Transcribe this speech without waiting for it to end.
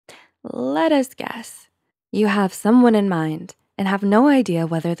Let us guess. You have someone in mind and have no idea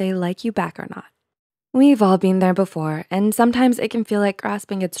whether they like you back or not. We've all been there before, and sometimes it can feel like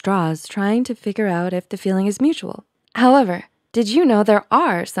grasping at straws trying to figure out if the feeling is mutual. However, did you know there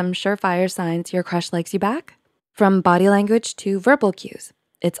are some surefire signs your crush likes you back? From body language to verbal cues,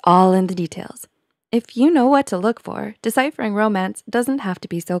 it's all in the details. If you know what to look for, deciphering romance doesn't have to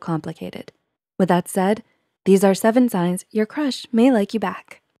be so complicated. With that said, these are 7 signs your crush may like you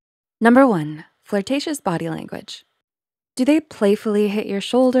back. Number 1, flirtatious body language. Do they playfully hit your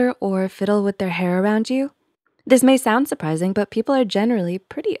shoulder or fiddle with their hair around you? This may sound surprising, but people are generally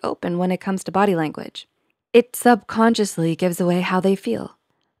pretty open when it comes to body language. It subconsciously gives away how they feel.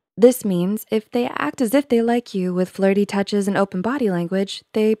 This means if they act as if they like you with flirty touches and open body language,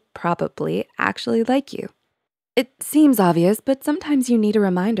 they probably actually like you. It seems obvious, but sometimes you need a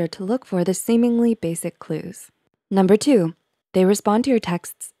reminder to look for the seemingly basic clues. Number 2, they respond to your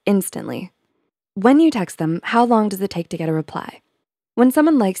texts instantly. When you text them, how long does it take to get a reply? When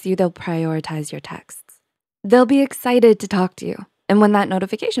someone likes you, they'll prioritize your texts. They'll be excited to talk to you. And when that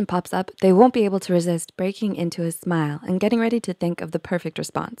notification pops up, they won't be able to resist breaking into a smile and getting ready to think of the perfect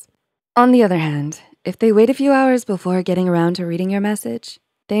response. On the other hand, if they wait a few hours before getting around to reading your message,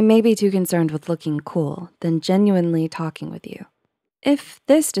 they may be too concerned with looking cool than genuinely talking with you. If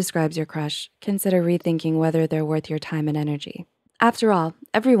this describes your crush, consider rethinking whether they're worth your time and energy. After all,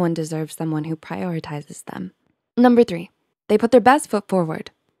 everyone deserves someone who prioritizes them. Number 3, they put their best foot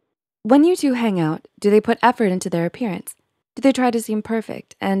forward. When you two hang out, do they put effort into their appearance? Do they try to seem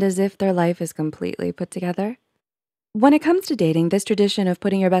perfect and as if their life is completely put together? When it comes to dating, this tradition of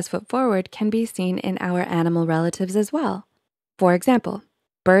putting your best foot forward can be seen in our animal relatives as well. For example,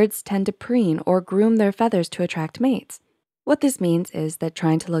 birds tend to preen or groom their feathers to attract mates. What this means is that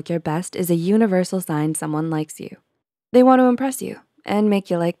trying to look your best is a universal sign someone likes you. They want to impress you and make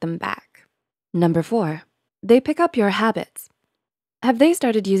you like them back. Number 4, they pick up your habits. Have they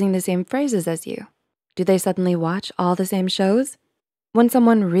started using the same phrases as you? Do they suddenly watch all the same shows? When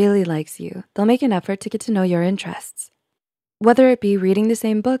someone really likes you, they'll make an effort to get to know your interests. Whether it be reading the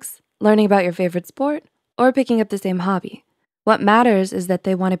same books, learning about your favorite sport, or picking up the same hobby, what matters is that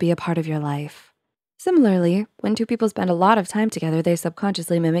they want to be a part of your life. Similarly, when 2 people spend a lot of time together, they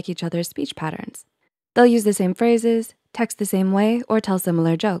subconsciously mimic each other's speech patterns. They'll use the same phrases, text the same way, or tell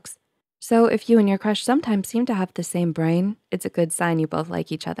similar jokes. So if you and your crush sometimes seem to have the same brain, it's a good sign you both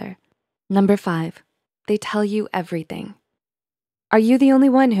like each other. Number 5, they tell you everything. Are you the only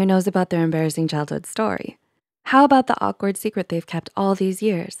one who knows about their embarrassing childhood story? How about the awkward secret they've kept all these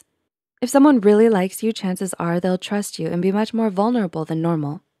years? If someone really likes you, chances are they'll trust you and be much more vulnerable than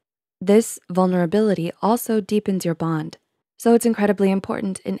normal. This vulnerability also deepens your bond, so it's incredibly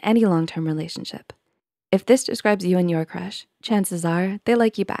important in any long-term relationship. If this describes you and your crush, chances are they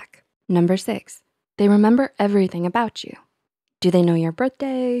like you back. Number 6, they remember everything about you. Do they know your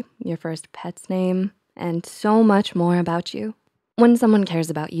birthday, your first pet's name, and so much more about you? When someone cares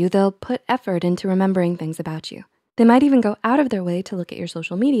about you, they'll put effort into remembering things about you. They might even go out of their way to look at your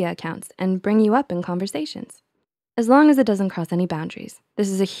social media accounts and bring you up in conversations. As long as it doesn't cross any boundaries, this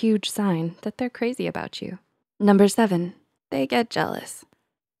is a huge sign that they're crazy about you. Number 7, they get jealous.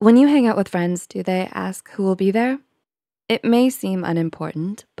 When you hang out with friends, do they ask who will be there? It may seem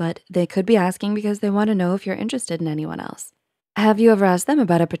unimportant, but they could be asking because they want to know if you're interested in anyone else. Have you ever asked them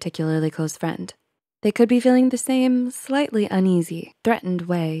about a particularly close friend? They could be feeling the same slightly uneasy, threatened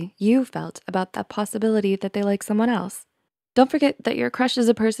way you felt about the possibility that they like someone else. Don't forget that your crush is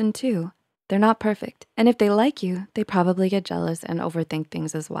a person too. They're not perfect, and if they like you, they probably get jealous and overthink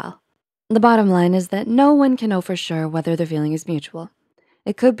things as well. The bottom line is that no one can know for sure whether the feeling is mutual.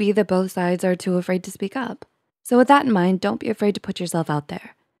 It could be that both sides are too afraid to speak up. So with that in mind, don't be afraid to put yourself out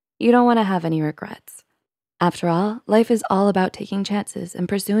there. You don't wanna have any regrets. After all, life is all about taking chances and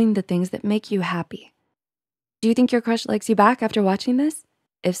pursuing the things that make you happy. Do you think your crush likes you back after watching this?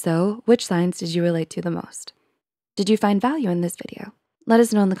 If so, which signs did you relate to the most? Did you find value in this video? Let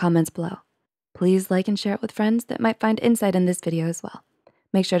us know in the comments below. Please like and share it with friends that might find insight in this video as well.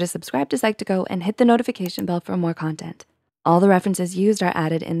 Make sure to subscribe to Psych2Go and hit the notification bell for more content. All the references used are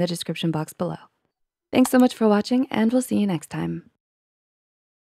added in the description box below. Thanks so much for watching, and we'll see you next time.